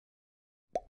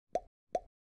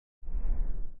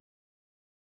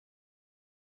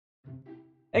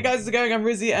Hey guys, how's it going? I'm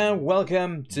Ryzzy and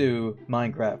welcome to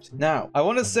Minecraft. Now, I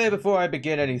want to say before I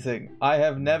begin anything, I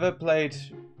have never played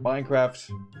Minecraft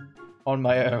on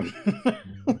my own.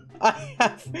 I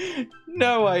have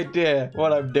no idea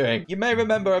what I'm doing. You may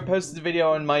remember I posted a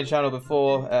video on my channel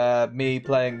before, me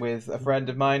playing with a friend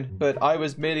of mine, but I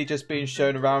was merely just being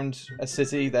shown around a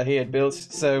city that he had built,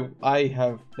 so I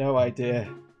have no idea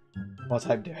what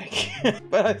I'm doing.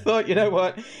 But I thought, you know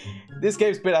what? This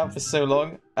game's been out for so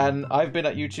long, and I've been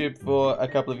at YouTube for a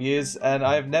couple of years, and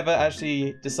I've never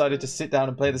actually decided to sit down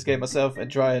and play this game myself and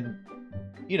try and,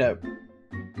 you know,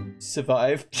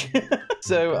 survive.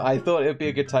 So I thought it would be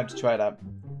a good time to try it out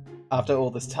after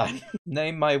all this time.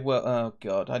 Name my world. Oh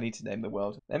god, I need to name the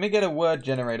world. Let me get a word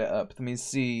generator up. Let me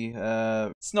see.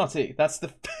 Snotty. That's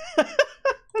the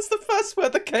that's the first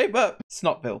word that came up.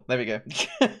 Snotville. There we go.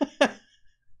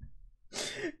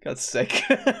 God's sake.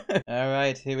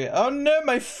 Alright, here we are. Oh no,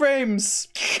 my frames!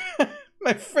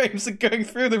 My frames are going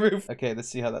through the roof. Okay, let's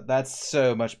see how that's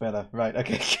so much better. Right,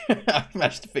 okay. I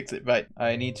managed to fix it. Right.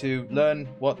 I need to learn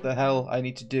what the hell I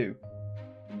need to do.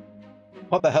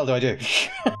 What the hell do I do?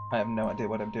 I have no idea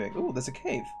what I'm doing. Oh, there's a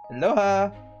cave.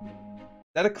 Aloha!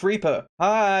 Is that a creeper?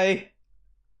 Hi!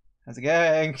 How's it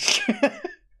going?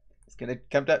 It's gonna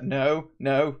come down. No,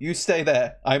 no, you stay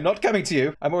there. I'm not coming to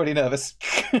you. I'm already nervous.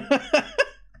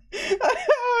 I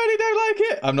already don't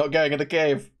like it. I'm not going in the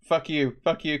cave. Fuck you,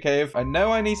 cave. I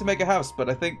know I need to make a house, but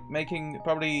I think making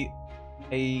probably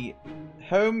a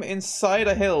home inside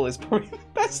a hill is probably the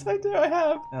best idea I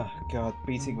have. Oh god,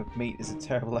 beating with meat is a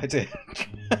terrible idea.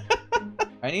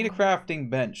 I need a crafting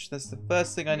bench. That's the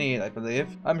first thing I need, I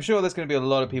believe. I'm sure there's going to be a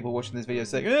lot of people watching this video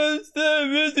saying, "Oh,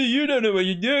 Ryzzy, you don't know what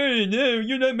you're doing. No,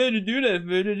 you're not meant to do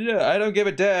that." I don't give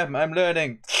a damn. I'm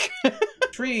learning.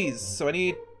 Trees. So I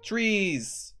need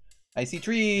trees. I see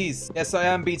trees. Yes, I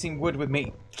am beating wood with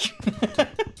meat.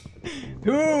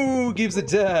 Who gives a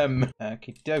damn?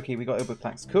 Okie dokie, we got oak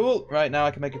planks. Cool. Right, now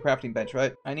I can make a crafting bench,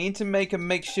 right? I need to make a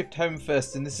makeshift home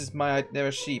first, and this is my... There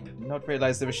are sheep. I did not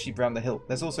realize there were sheep around the hill.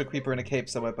 There's also a creeper in a cave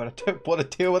somewhere, but I don't want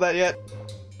to deal with that yet.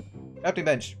 Crafting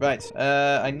bench, right.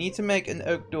 I need to make an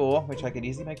oak door, which I can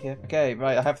easily make here. Okay,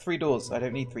 right, I have 3 doors. I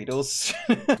don't need 3 doors.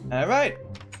 Alright.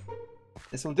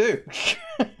 This will do.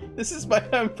 This is my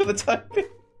home for the time being.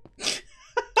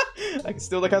 I can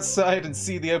still look outside and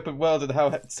see the open world and how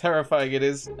terrifying it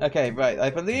is. Okay, right. I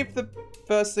believe the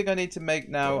first thing I need to make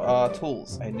now are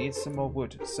tools. I need some more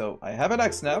wood. So I have an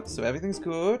axe now, so everything's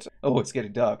good. Oh, it's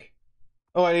getting dark.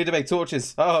 Oh, I need to make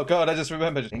torches. Oh god, I just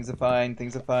remembered. Things are fine,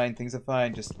 things are fine, things are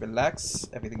fine. Just relax.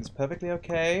 Everything's perfectly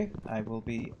okay. I will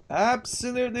be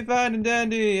absolutely fine and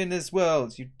dandy in this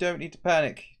world. You don't need to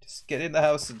panic. Just get in the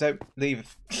house and don't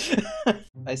leave.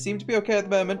 I seem to be okay at the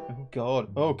moment. Oh god.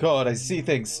 Oh god, I see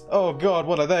things. Oh god,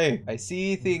 what are they? I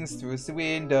see things through the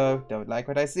window. Don't like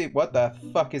what I see. What the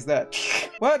fuck is that?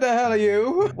 What the hell are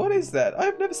you? What is that?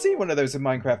 I've never seen one of those in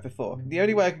Minecraft before. The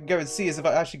only way I can go and see is if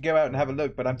I actually go out and have a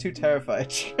look, but I'm too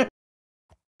terrified.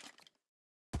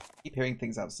 Keep hearing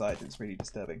things outside. It's really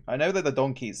disturbing. I know they're the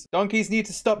donkeys. Donkeys need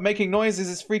to stop making noises.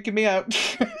 It's freaking me out.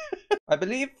 I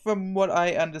believe from what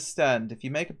I understand, if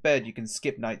you make a bed, you can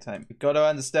skip nighttime. You've got to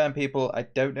understand, people, I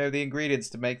don't know the ingredients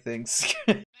to make things.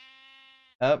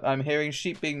 Oh, I'm hearing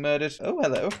sheep being murdered. Oh,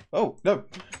 hello. Oh, no.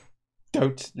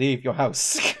 Don't leave your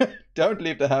house. Don't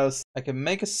leave the house. I can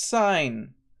make a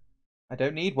sign. I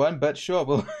don't need one, but sure,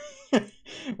 we'll...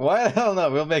 Why the hell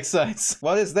not? We'll make signs.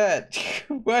 What is that?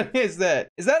 What is that?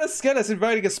 Is that a skeleton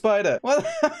riding a spider? What?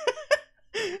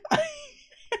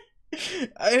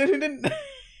 I didn't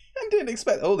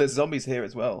expect... Oh, there's zombies here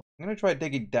as well. I'm gonna try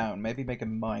digging down. Maybe make a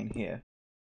mine here.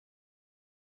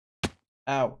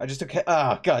 Ow. I just took...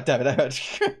 Ah, god damn it. I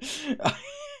hurt.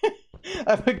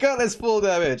 I forgot there's full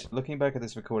damage. Looking back at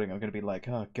this recording, I'm gonna be like,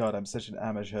 oh god, I'm such an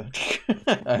amateur.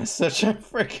 I'm such a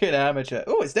freaking amateur.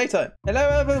 Oh, it's daytime.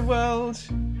 Hello, open world.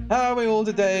 How are we all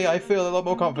today? I feel a lot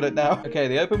more confident now. Okay,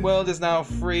 the open world is now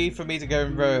free for me to go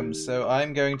and roam, so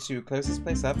I'm going to close this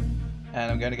place up. And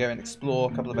I'm going to go and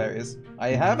explore a couple of areas.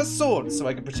 I have a sword, so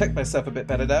I can protect myself a bit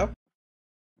better now.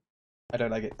 I don't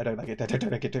like it. I don't like it. I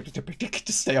don't like it.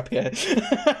 Just stay up here.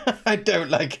 I don't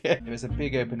like it. There's a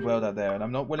big open world out there, and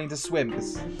I'm not willing to swim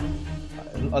because,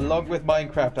 along with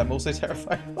Minecraft, I'm also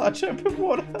terrified of large open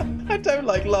water. I don't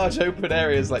like large open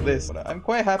areas like this. I'm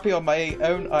quite happy on my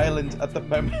own island at the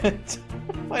moment.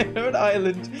 My own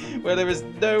island where there is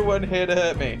no one here to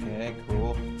hurt me. Yeah,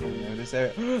 cool. This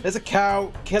area. There's a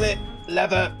cow. Kill it.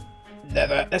 Leather.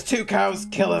 Leather. There's 2 cows.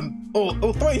 Kill them.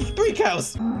 Oh, 3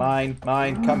 cows. Mine.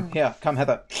 Come here. Come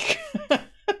hither.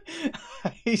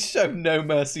 He's shown no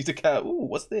mercy to cow. Ooh,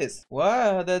 what's this?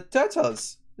 Wow, they're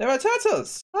turtles. There are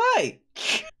turtles! Hi!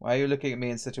 Why are you looking at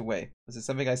me in such a way? Was it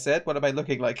something I said? What am I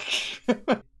looking like?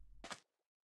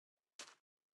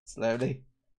 Slowly.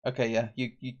 Okay, yeah,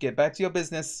 you get back to your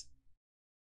business.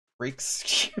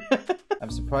 Freaks. I'm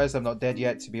surprised I'm not dead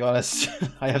yet, to be honest.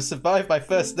 I have survived my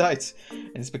first night,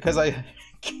 and it's because I...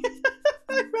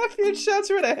 I'm refuge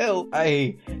shelter in a hill.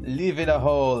 I live in a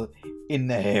hole in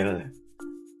the hill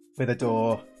with a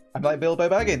door. I'm like Bilbo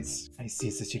Baggins. I see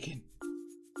the chicken.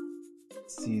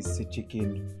 See the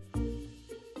chicken.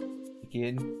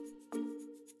 Chicken.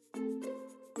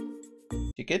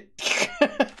 Chicken?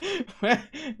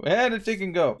 Where did the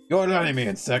chicken go? You're running me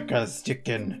in circles,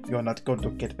 chicken. You're not going to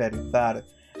get very far.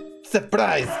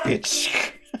 Surprise,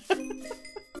 bitch!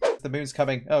 The moon's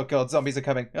coming. Oh god, zombies are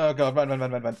coming. Oh god, run, run,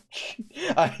 run, run, run.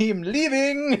 I am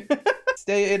leaving!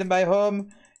 Stay in my home.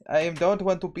 I don't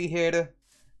want to be here.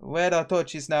 Where are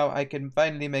torches now? I can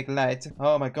finally make light.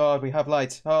 Oh my god, we have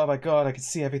light. Oh my god, I can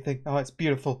see everything. Oh, it's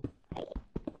beautiful.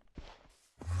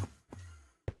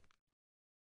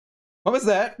 What was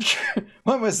that?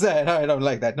 What was that? I don't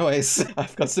like that noise.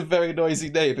 I've got some very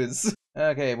noisy neighbors.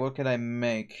 Okay, what can I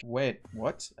make? Wait,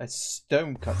 what? A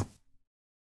stone cut.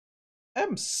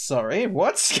 I'm sorry,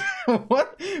 what? What?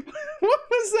 What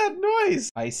was that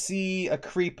noise? I see a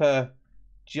creeper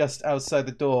just outside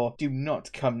the door. Do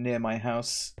not come near my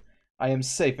house. I am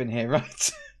safe in here,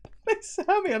 right? Please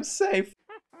tell me I'm safe.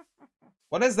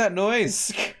 What is that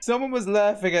noise? Someone was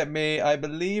laughing at me. I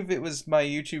believe it was my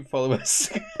YouTube followers.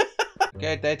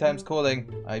 Okay, daytime's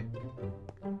calling. I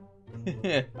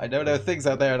know there are things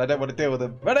out there and I don't want to deal with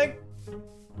them. Running!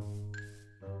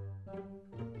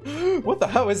 What the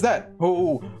hell is that?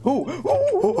 Oh,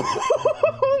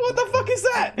 what the fuck is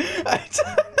that?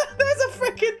 There's a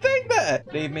freaking thing there!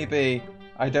 Leave me be.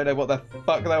 I don't know what the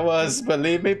fuck that was, but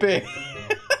leave me be.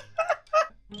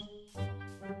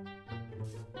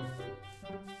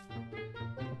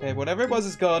 Okay, whatever it was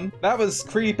is gone. That was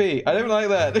creepy. I don't like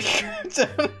that.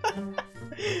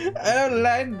 I don't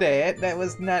like that. That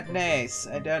was not nice.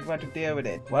 I don't want to deal with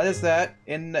it. What is that?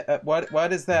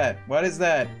 What is that? What is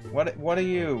that? What are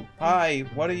you? Hi,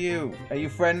 what are you? Are you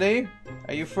friendly?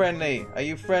 Are you friendly? Are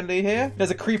you friendly here? There's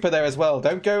a creeper there as well.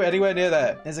 Don't go anywhere near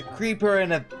that. There's a creeper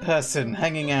and a person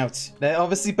hanging out. They're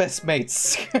obviously best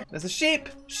mates. There's a sheep.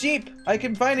 Sheep. I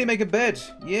can finally make a bed.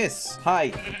 Yes.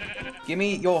 Hi. Give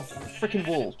me your freaking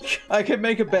wool. I can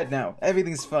make a bed now.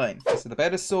 Everything's fine. So the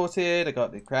bed is sorted. I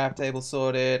got the craft table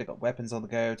sorted. I got weapons on the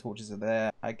go. Torches are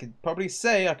there. I can probably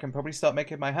say I can probably start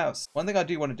making my house. One thing I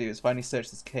do want to do is finally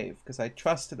search this cave because I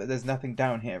trust that there's nothing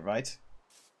down here, right?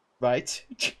 Right?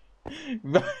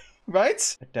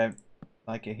 Right? I don't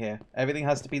like it here. Everything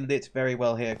has to be lit very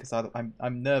well here because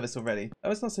I'm nervous already. Oh,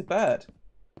 it's not so bad.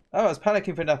 Oh, I was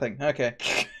panicking for nothing. Okay.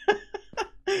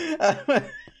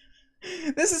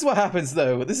 This is what happens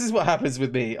though. This is what happens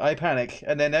with me. I panic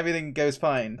and then everything goes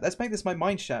fine. Let's make this my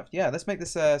mine shaft. Yeah, let's make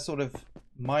this a sort of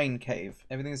mine cave.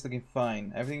 Everything is looking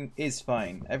fine. Everything is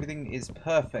fine. Everything is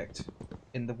perfect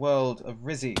in the world of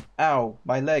Ryzzy. Ow,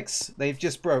 my legs. They've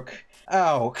just broke.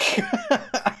 Ow.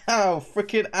 Ow,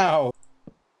 freaking ow.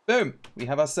 Boom! We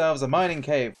have ourselves a mining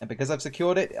cave. And because I've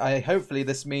secured it, hopefully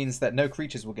this means that no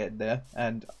creatures will get in there.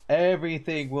 And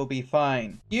everything will be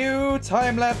fine. You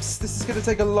time-lapse! This is going to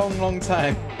take a long, long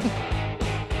time.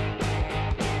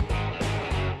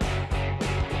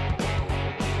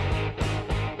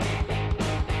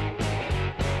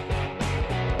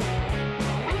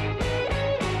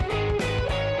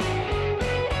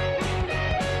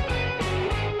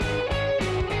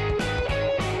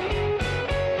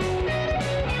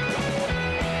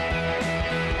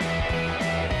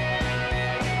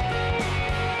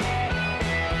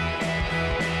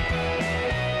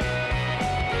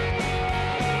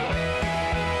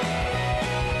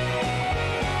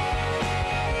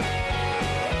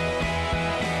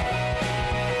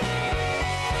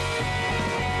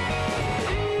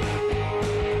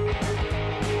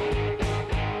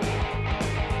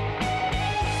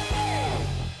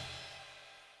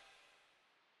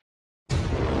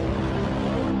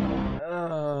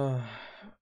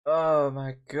 Oh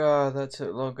my god, that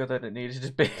took longer than it needed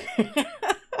to be.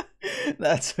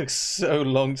 That took so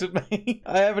long to make.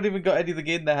 I haven't even got anything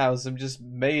in the house. I've just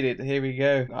made it. Here we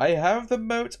go. I have the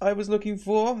moat I was looking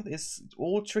for. It's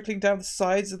all trickling down the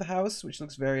sides of the house, which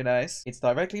looks very nice. It's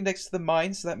directly next to the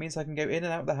mine, so that means I can go in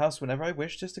and out of the house whenever I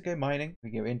wish just to go mining. We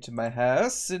go into my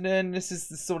house, and then this is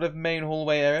the sort of main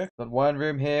hallway area. Got one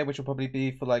room here, which will probably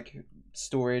be for like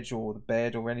storage or the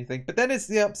bed or anything. But then it's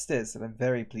the upstairs that I'm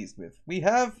very pleased with. We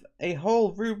have a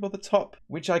whole room on the top,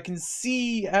 which I can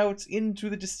see out into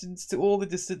the distance to all the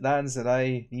distant lands that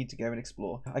I need to go and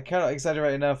explore. I cannot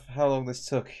exaggerate enough how long this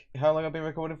took. How long I've been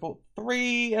recording for?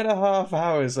 3.5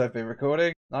 hours I've been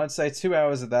recording. I'd say 2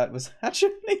 hours of that was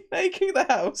actually making the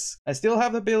house. I still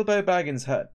have the Bilbo Baggins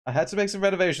hut. I had to make some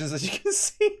renovations, as you can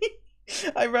see.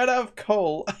 I ran out of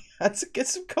coal. I had to get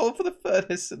some coal for the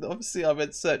furnace, and obviously I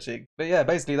went searching. But yeah,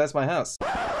 basically that's my house.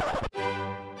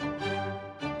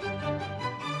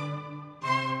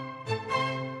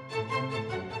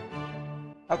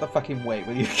 Out the fucking way,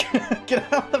 will you?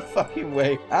 Get out the fucking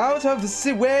way. Out of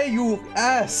the way, you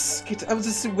ass! Get out of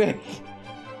the way.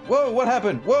 Whoa, what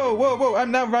happened? Whoa, whoa, whoa,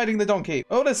 I'm now riding the donkey.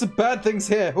 Oh, there's some bad things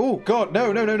here. Oh, God,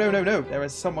 no, no, no, no, no, no. There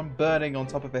is someone burning on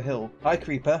top of a hill. Hi,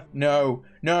 creeper. No,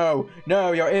 no,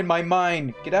 no, you're in my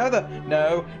mind. Get out of the...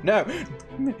 No, no.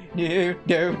 No,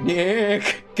 no,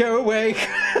 Nick. Go away.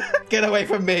 Get away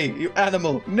from me, you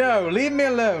animal. No, leave me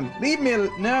alone. Leave me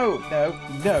alone. No, no,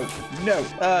 no, no.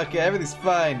 Okay, everything's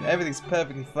fine. Everything's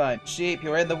perfectly fine. Sheep,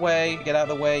 you're in the way. Get out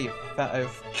of the way, you fat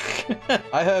oaf.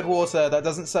 I heard water. That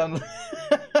doesn't sound...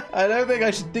 I don't think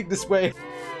I should dig this way.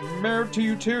 Moo to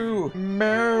you too.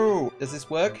 Moo. Does this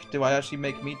work? Do I actually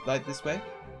make meat like this way?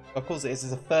 Of course it is.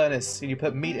 It's a furnace, and you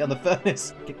put meat on the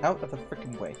furnace. Get out of the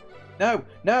freaking way. No,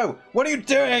 no. What are you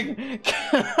doing?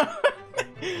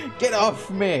 Get off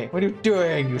me. What are you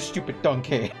doing, you stupid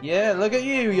donkey? Yeah, look at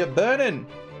you. You're burning.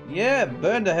 Yeah,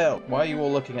 burn to hell. Why are you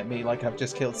all looking at me like I've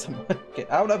just killed someone?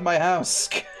 Get out of my house.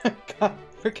 God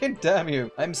freaking damn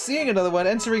you. I'm seeing another one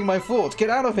entering my fort. Get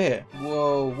out of here.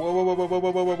 Whoa, whoa, whoa, whoa, whoa,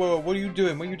 whoa, whoa, whoa, whoa. What are you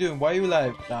doing? What are you doing? Why are you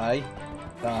alive? Die.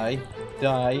 Die.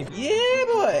 Die. Yeah,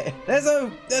 boy. There's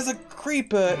a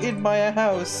creeper in my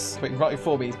house. Wait, right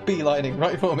for me. He's beelining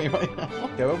right for me right now.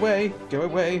 Go away. Go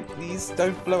away. Please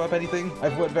don't blow up anything.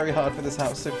 I've worked very hard for this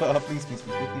house so far. Please, please,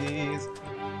 please, please.